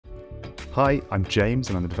Hi, I'm James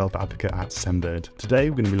and I'm a developer advocate at Sendbird. Today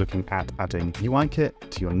we're going to be looking at adding UIKit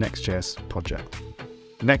to your Next.js project.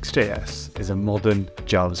 Next.js is a modern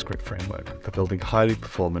JavaScript framework for building highly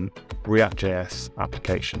performant React.js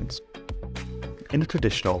applications. In a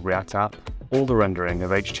traditional React app, all the rendering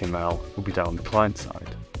of HTML will be done on the client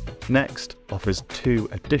side. Next offers two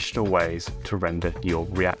additional ways to render your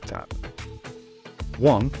React app.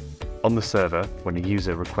 One, on the server when a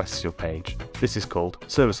user requests your page. This is called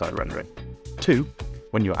server-side rendering. Two,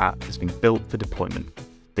 when your app is being built for deployment.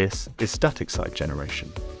 This is static side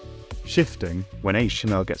generation. Shifting when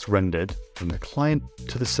HTML gets rendered from the client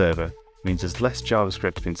to the server means there's less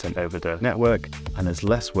JavaScript being sent over the network and there's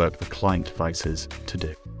less work for client devices to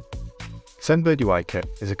do. Sendbird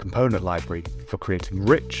UIKit is a component library for creating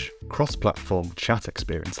rich, cross-platform chat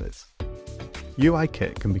experiences.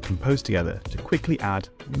 UIKit can be composed together to quickly add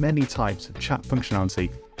many types of chat functionality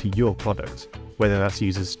to your product, whether that's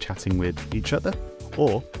users chatting with each other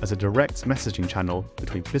or as a direct messaging channel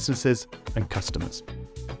between businesses and customers.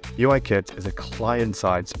 UIKit is a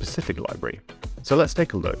client-side specific library, so let's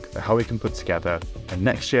take a look at how we can put together a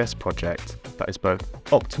Next.js project that is both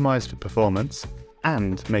optimized for performance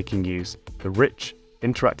and making use of the rich,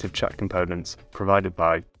 interactive chat components provided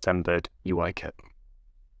by Sendbird UIKit.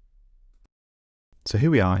 So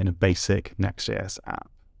here we are in a basic Next.js app.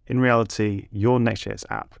 In reality, your Next.js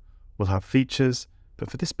app will have features,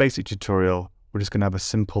 but for this basic tutorial, we're just going to have a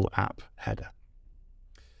simple app header.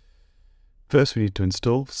 First, we need to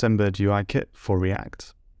install Sendbird UIKit for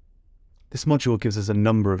React. This module gives us a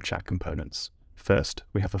number of chat components. First,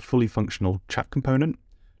 we have a fully functional chat component.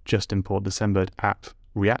 Just import the Sendbird app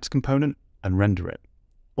React component and render it.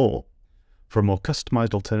 Or, for a more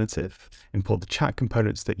customized alternative, import the chat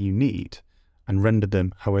components that you need and render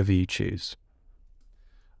them however you choose.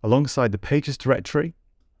 Alongside the pages directory,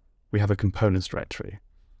 we have a components directory.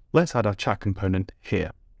 Let's add our chat component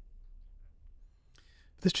here.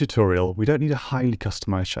 For this tutorial, we don't need a highly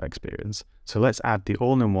customized chat experience, so let's add the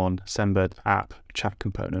all-in-one Sendbird app chat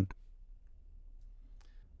component.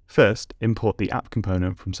 First, import the app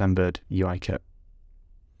component from Sendbird UIKit.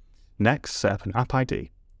 Next, set up an app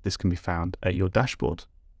ID. This can be found at your dashboard.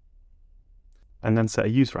 And then set a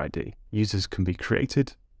user ID. Users can be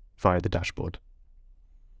created via the dashboard.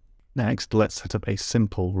 Next, let's set up a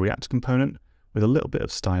simple React component with a little bit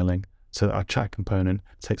of styling so that our chat component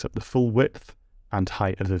takes up the full width and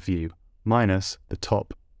height of the view, minus the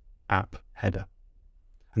top app header.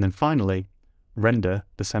 And then finally, render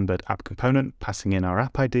the Sendbird app component, passing in our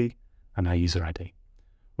app ID and our user ID.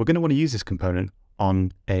 We're going to want to use this component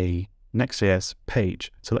on a Next.js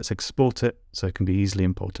page, so let's export it so it can be easily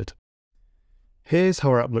imported. Here's how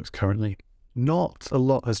our app looks currently. Not a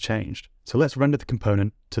lot has changed, so let's render the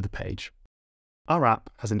component to the page. Our app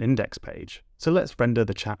has an index page, so let's render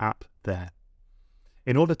the chat app there.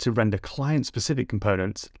 In order to render client-specific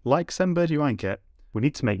components like Sendbird UIKit, we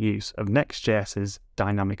need to make use of Next.js's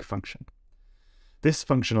dynamic function. This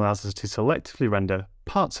function allows us to selectively render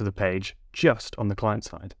parts of the page just on the client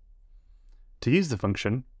side. To use the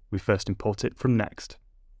function, we first import it from Next.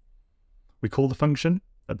 We call the function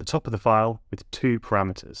at the top of the file with two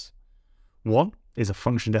parameters. One is a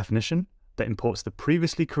function definition that imports the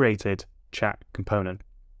previously created chat component.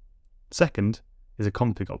 Second is a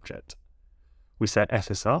config object. We set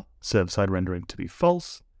SSR, server-side rendering, to be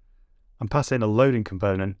false, and pass in a loading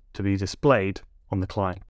component to be displayed on the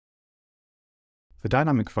client. The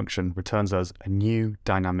dynamic function returns us a new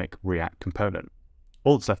dynamic React component.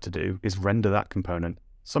 All that's left to do is render that component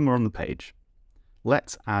somewhere on the page.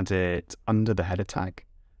 Let's add it under the header tag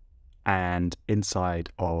and inside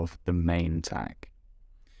of the main tag.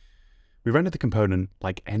 We render the component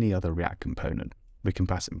like any other React component. We can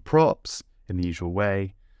pass in props in the usual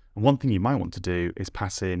way. And one thing you might want to do is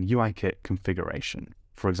pass in UIKit configuration,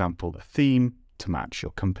 for example, a theme to match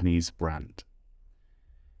your company's brand.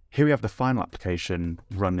 Here we have the final application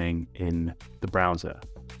running in the browser.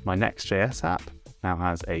 My Next.js app now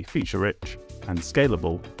has a feature-rich and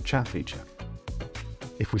scalable chat feature.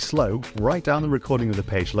 If we slow right down the recording of the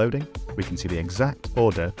page loading, we can see the exact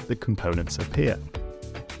order the components appear.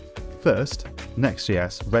 First,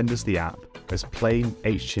 Next.js renders the app as plain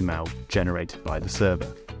HTML generated by the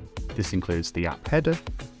server. This includes the app header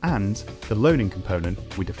and the loading component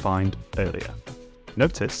we defined earlier.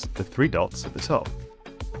 Notice the three dots at the top.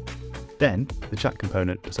 Then, the chat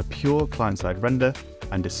component does a pure client-side render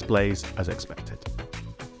and displays as expected.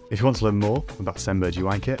 If you want to learn more about Sendbird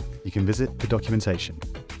UIKit, you can visit the documentation.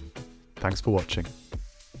 Thanks for watching.